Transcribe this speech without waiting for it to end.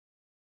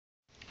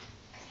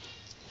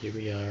Here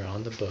we are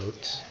on the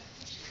boat.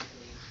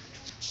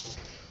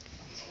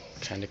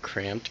 Kind of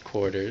cramped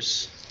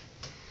quarters.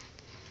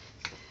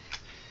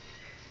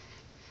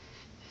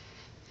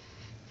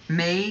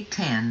 May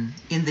 10,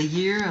 in the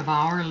year of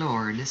our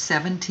Lord,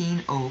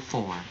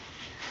 1704.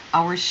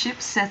 Our ship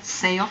sets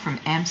sail from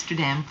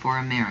Amsterdam for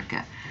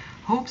America.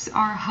 Hopes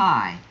are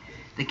high.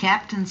 The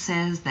captain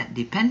says that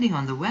depending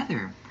on the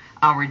weather,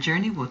 our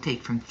journey will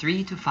take from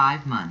 3 to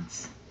 5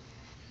 months.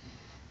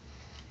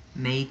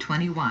 May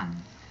 21.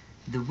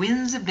 The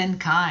winds have been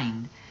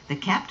kind. The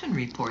captain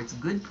reports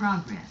good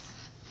progress.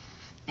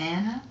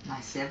 Anna, my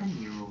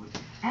 7-year-old,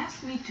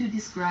 asked me to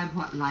describe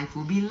what life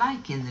will be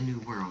like in the New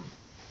World.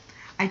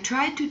 I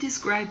tried to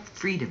describe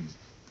freedom.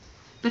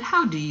 But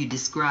how do you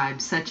describe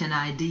such an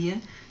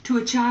idea to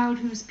a child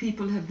whose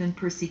people have been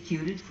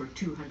persecuted for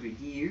 200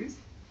 years,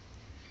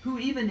 who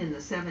even in the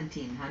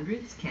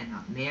 1700s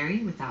cannot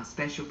marry without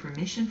special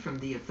permission from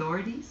the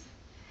authorities,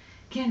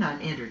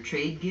 cannot enter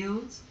trade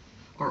guilds,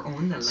 or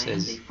own the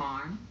land they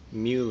farm,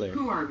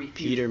 who are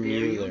refused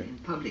burial in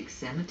public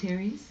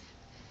cemeteries?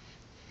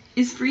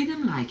 Is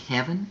freedom like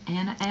heaven?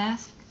 Anna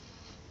asked.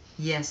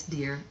 Yes,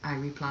 dear, I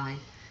replied.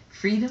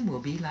 Freedom will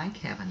be like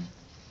heaven.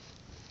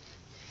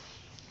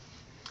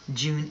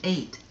 June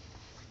 8.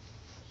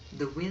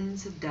 The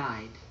winds have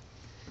died.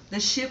 The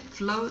ship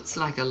floats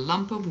like a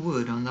lump of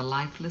wood on the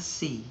lifeless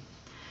sea.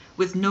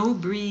 With no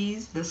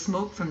breeze, the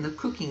smoke from the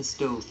cooking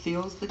stove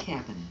fills the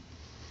cabin.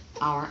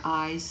 Our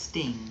eyes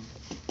sting.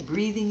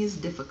 Breathing is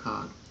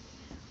difficult.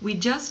 We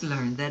just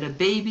learned that a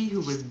baby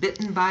who was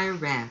bitten by a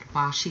rat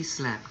while she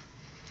slept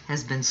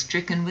has been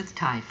stricken with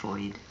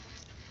typhoid.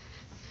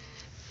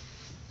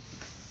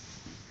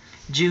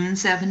 June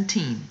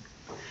 17.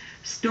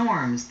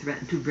 Storms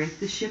threaten to break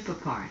the ship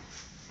apart.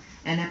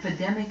 An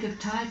epidemic of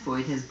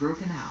typhoid has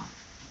broken out.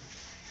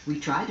 We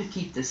try to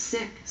keep the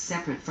sick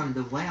separate from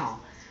the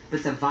well,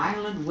 but the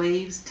violent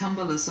waves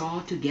tumble us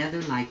all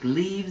together like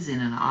leaves in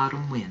an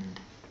autumn wind.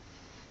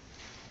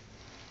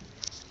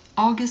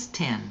 August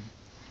 10.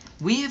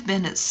 We have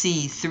been at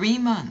sea 3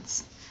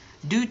 months.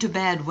 Due to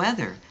bad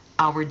weather,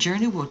 our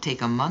journey will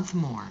take a month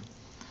more.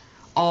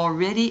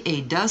 Already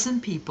a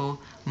dozen people,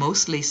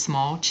 mostly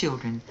small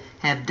children,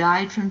 have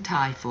died from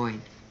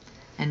typhoid,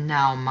 and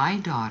now my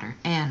daughter,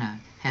 Anna,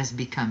 has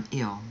become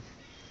ill.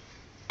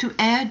 To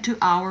add to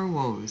our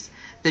woes,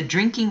 the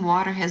drinking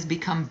water has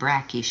become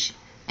brackish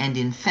and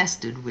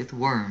infested with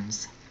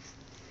worms.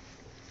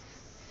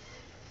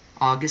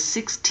 August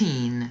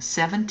 16,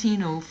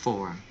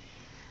 1704.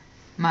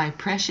 My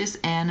precious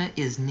Anna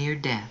is near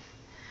death.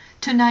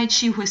 Tonight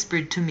she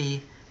whispered to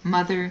me,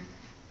 Mother,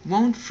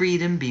 won't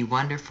freedom be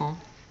wonderful?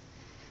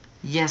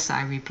 Yes,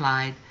 I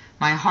replied,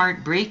 my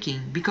heart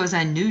breaking because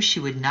I knew she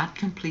would not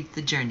complete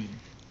the journey.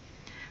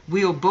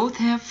 We'll both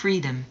have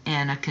freedom,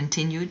 Anna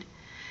continued.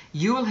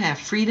 You'll have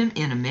freedom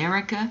in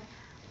America.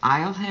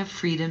 I'll have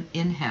freedom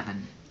in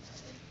heaven.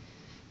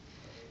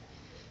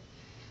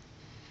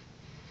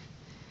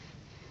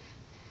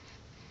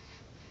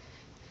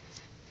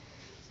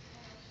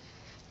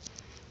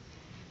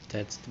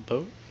 That's the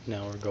boat.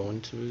 Now we're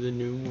going to the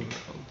New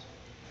World.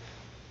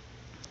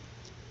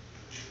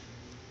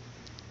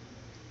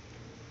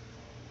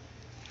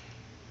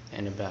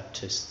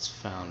 Anabaptists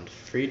found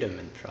freedom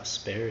and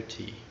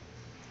prosperity,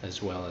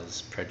 as well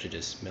as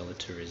prejudice,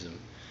 militarism,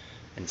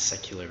 and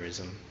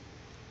secularism.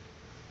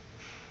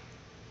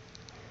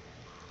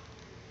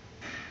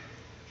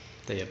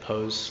 They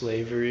opposed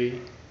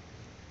slavery.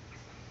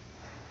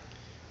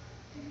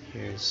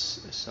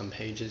 Here's some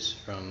pages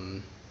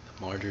from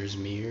The Martyr's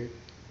Mirror.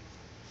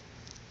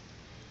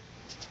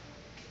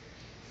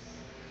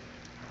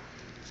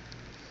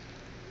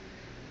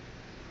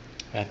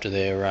 After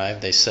they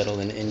arrived, they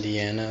settled in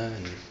Indiana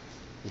and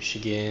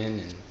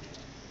Michigan and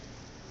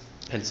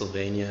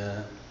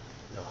Pennsylvania,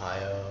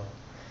 Ohio,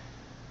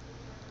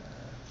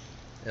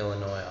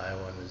 Illinois,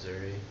 Iowa, and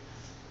Missouri.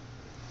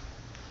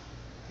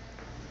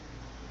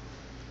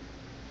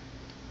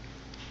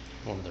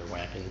 One of their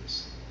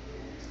wagons.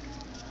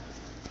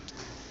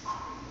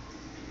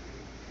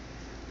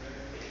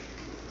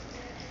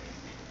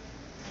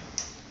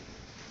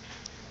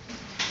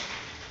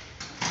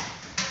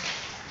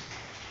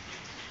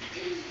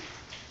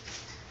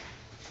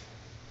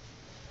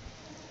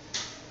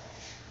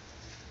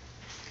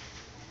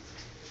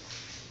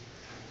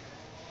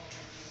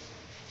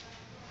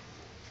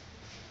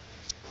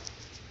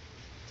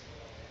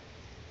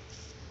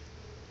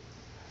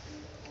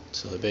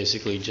 So they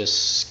basically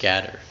just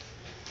scatter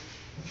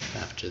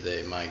after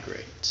they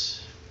migrate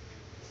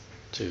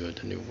to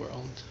the New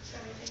World.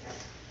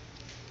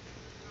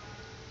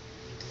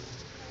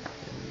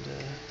 And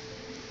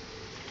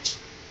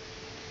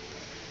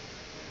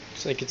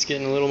looks like it's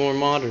getting a little more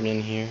modern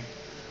in here.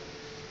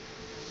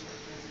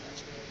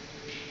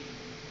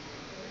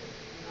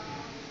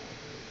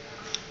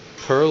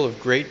 Pearl of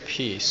Great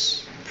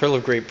Peace. Pearl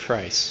of Great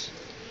Price.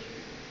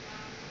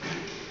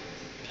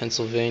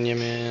 Pennsylvania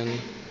man.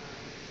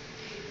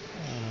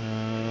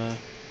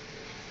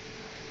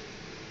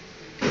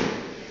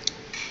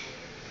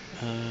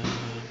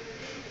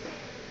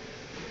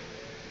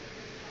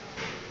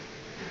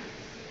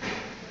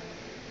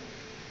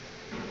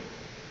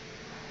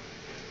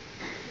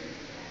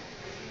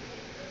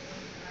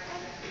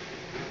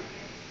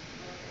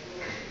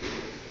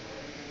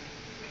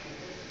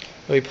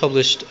 We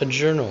published a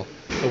journal,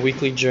 a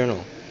weekly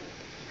journal,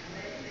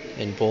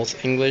 in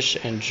both English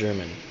and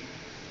German,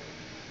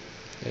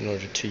 in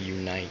order to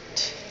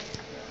unite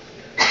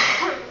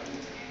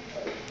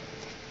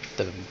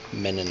the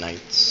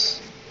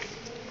Mennonites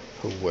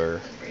who were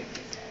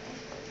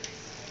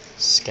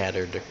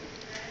scattered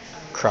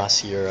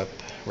across Europe,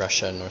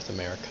 Russia, North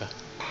America.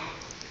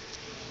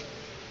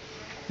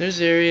 There's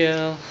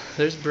Ariel,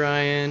 there's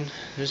Brian,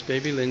 there's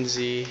baby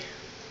Lindsay.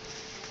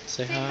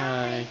 Say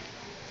hi.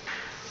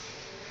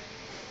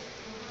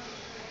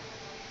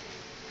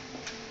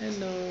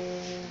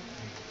 Hello.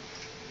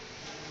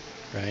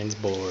 Brian's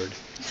bored.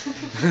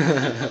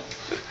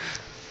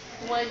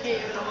 What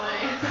gave it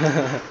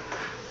away?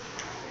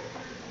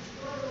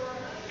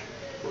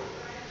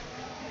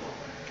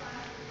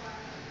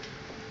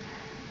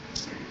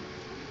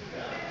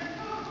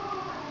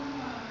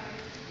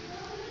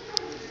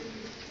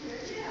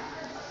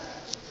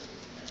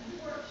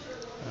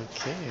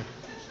 Okay.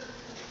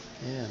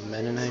 Yeah,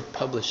 Mennonite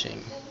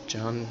Publishing,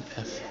 John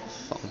F.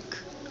 Funk,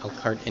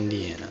 Elkhart,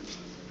 Indiana.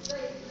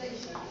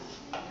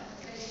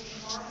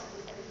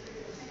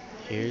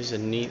 Here's a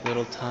neat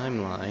little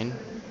timeline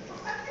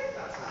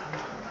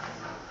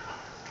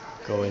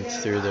going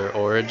through their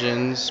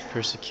origins,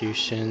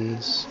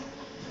 persecutions,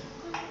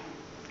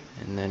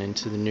 and then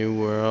into the New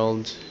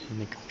World in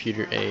the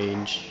computer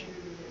age.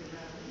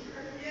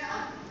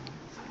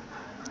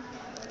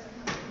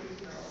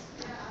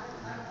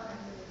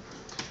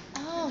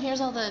 Oh,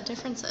 here's all the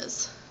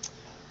differences.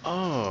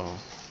 Oh,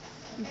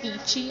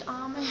 Beachy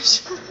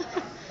Amish.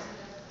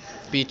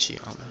 beachy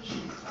Amish.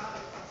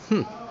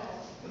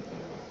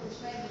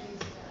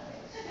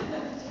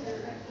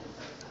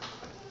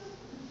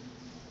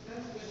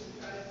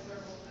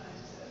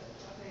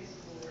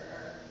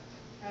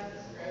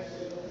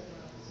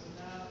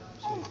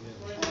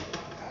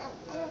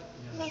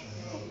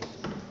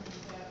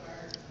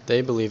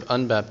 They believe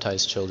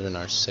unbaptized children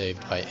are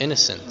saved by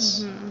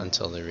innocence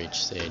until they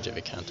reach the age of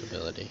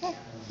accountability.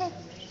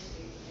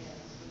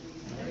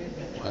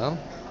 Well,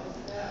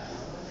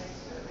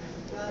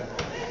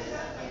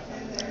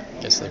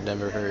 guess they've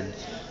never heard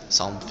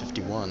Psalm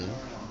 51.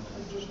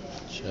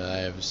 Should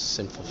I was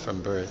sinful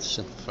from birth,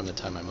 sinful from the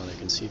time my mother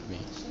conceived me.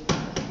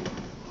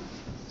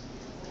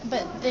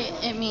 But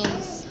it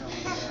means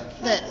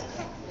that,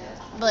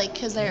 like,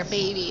 because they're a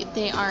baby,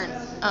 they aren't,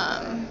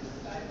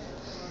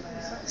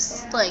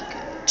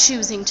 like,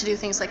 choosing to do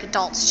things like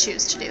adults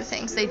choose to do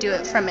things. They do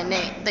it from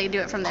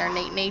their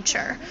innate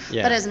nature.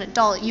 Yeah. But as an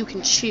adult, you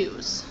can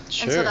choose.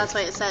 Sure. And so that's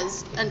why it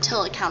says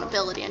until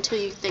accountability,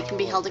 they can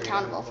be held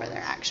accountable for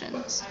their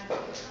actions.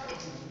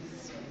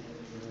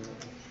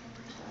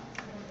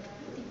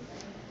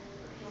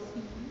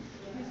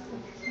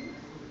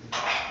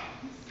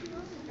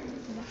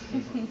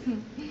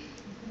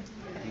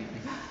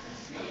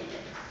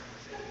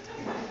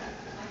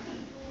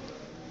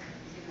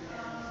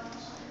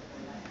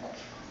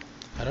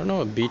 I don't know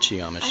what beachy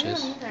Amish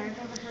is. either. I've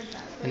never heard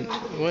that. And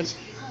what?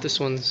 This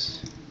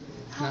one's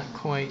not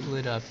quite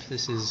lit up.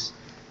 This is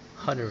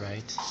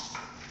Hutterite.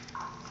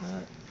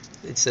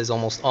 It says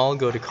almost all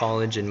go to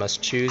college and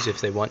must choose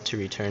if they want to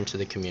return to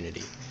the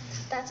community.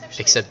 That's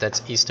actually. Except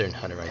that's Eastern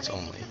Hutterites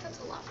only. That's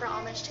a lot for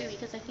Amish too,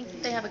 because I think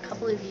that they have a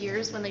couple of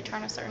years when they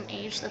turn a certain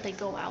age that they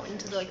go out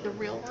into the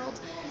real world,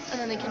 and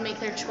then they can make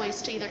their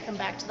choice to either come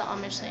back to the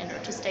Amish land or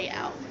to stay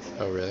out.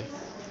 Oh, really?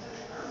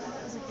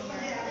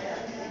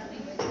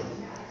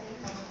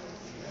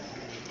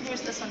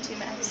 Here's this one too,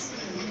 Max.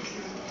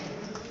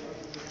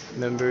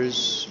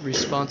 Members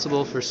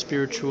responsible for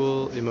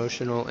spiritual,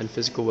 emotional, and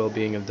physical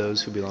well-being of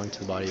those who belong to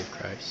the body of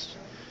Christ.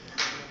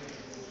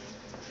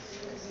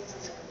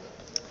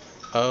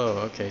 Oh,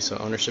 okay, so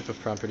ownership of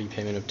property,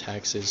 payment of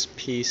taxes,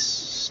 peace,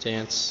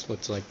 stance,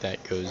 looks like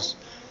that goes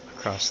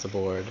across the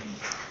board.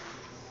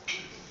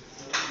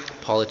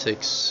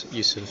 Politics,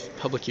 use of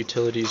public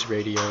utilities,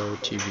 radio,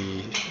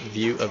 TV,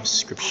 view of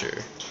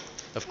Scripture,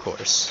 of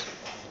course.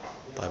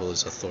 Bible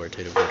is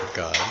authoritative word of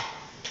God.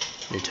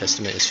 New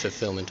Testament is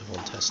fulfillment of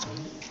Old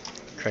Testament.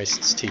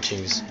 Christ's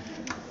teachings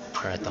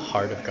are at the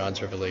heart of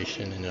God's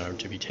revelation and are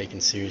to be taken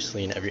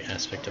seriously in every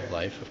aspect of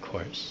life, of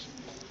course.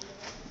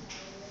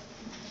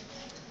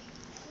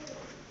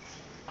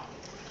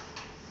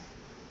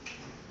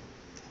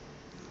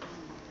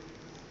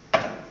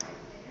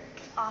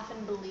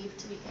 Often believed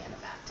to be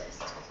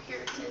Anabaptists.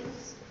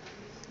 Puritans.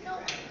 No.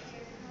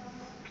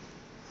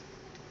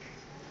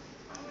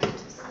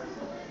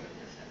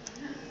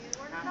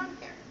 We're not on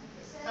here.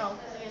 No,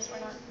 I guess we're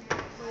not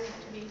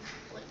believed to be,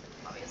 like,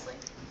 obviously.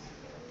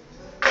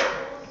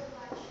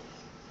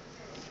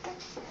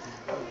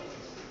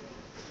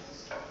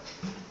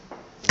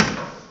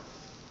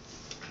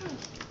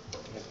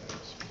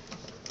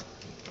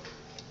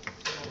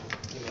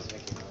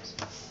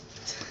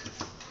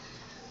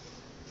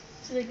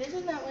 So, like, this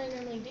is not what I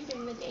normally do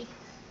during the day.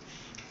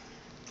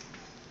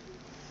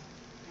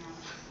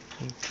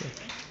 Okay.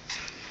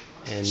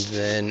 And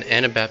then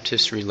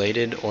Anabaptists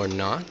related or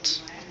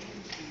not.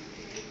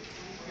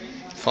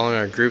 Following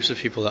are groups of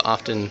people that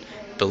often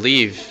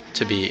believe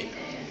to be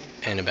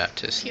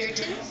Anabaptists?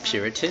 Puritans?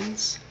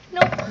 Puritans?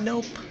 Nope.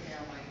 Nope.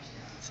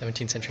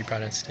 17th century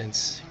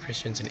Protestants,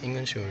 Christians in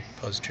England who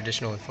opposed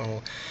traditional and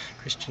formal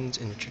Christians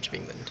in the Church of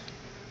England.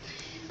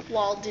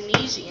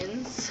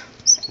 Waldenesians.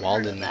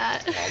 Walden.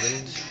 That.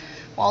 Walden?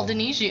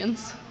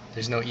 Waldenesians.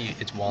 There's no E.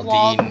 It's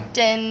Waldene.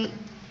 Waldensians.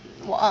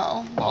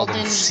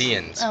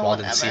 Waldensians.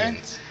 Whatever.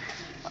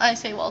 I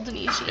say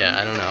Waldenesians. Yeah,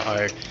 I don't know.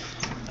 Are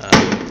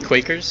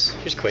Quakers?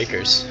 Here's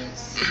Quakers.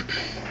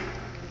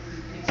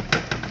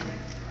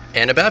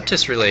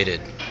 Anabaptist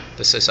related.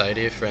 The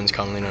Society of Friends,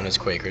 commonly known as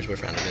Quakers, were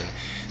founded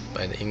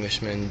by the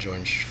Englishman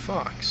George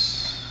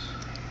Fox.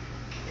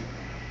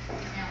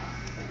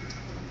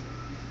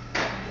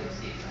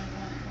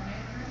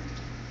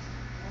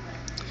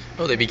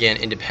 Oh, they began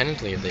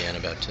independently of the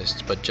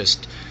Anabaptists, but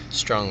just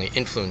strongly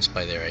influenced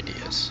by their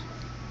ideas.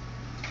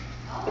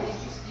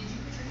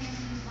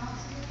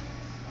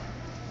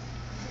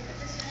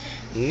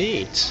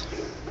 Neat.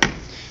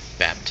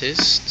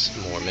 Baptists,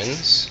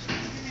 Mormons.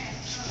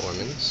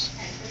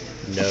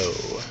 No.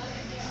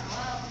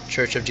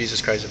 Church of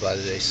Jesus Christ of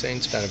Latter-day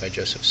Saints, founded by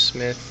Joseph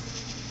Smith,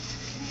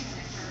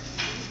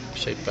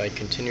 shaped by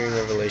continuing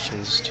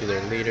revelations to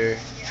their leader,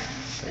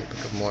 by the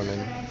Book of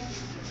Mormon.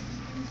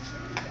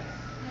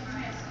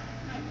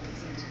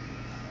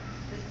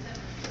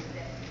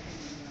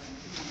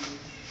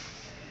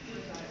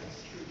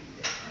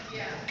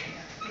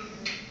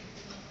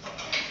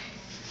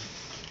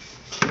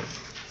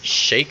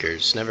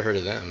 Shakers, never heard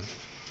of them.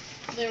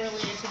 They're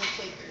related to the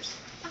Quakers.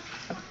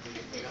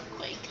 They don't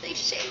quake, they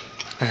shake.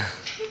 I'm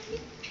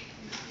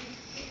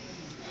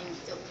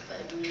so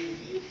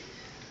funny.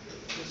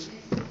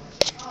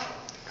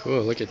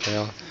 Cool, look at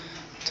Dale.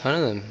 A ton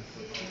of them.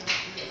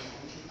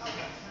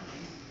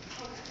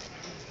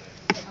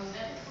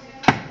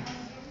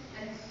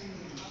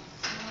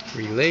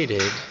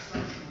 Related,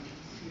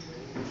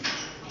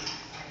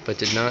 but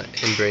did not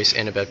embrace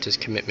Anabaptist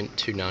commitment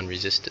to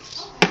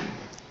non-resistance.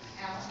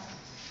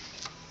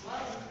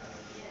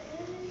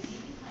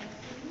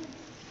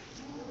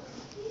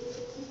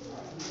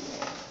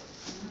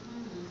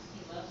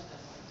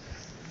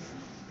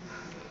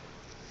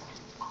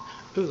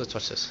 Ooh, let's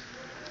watch this.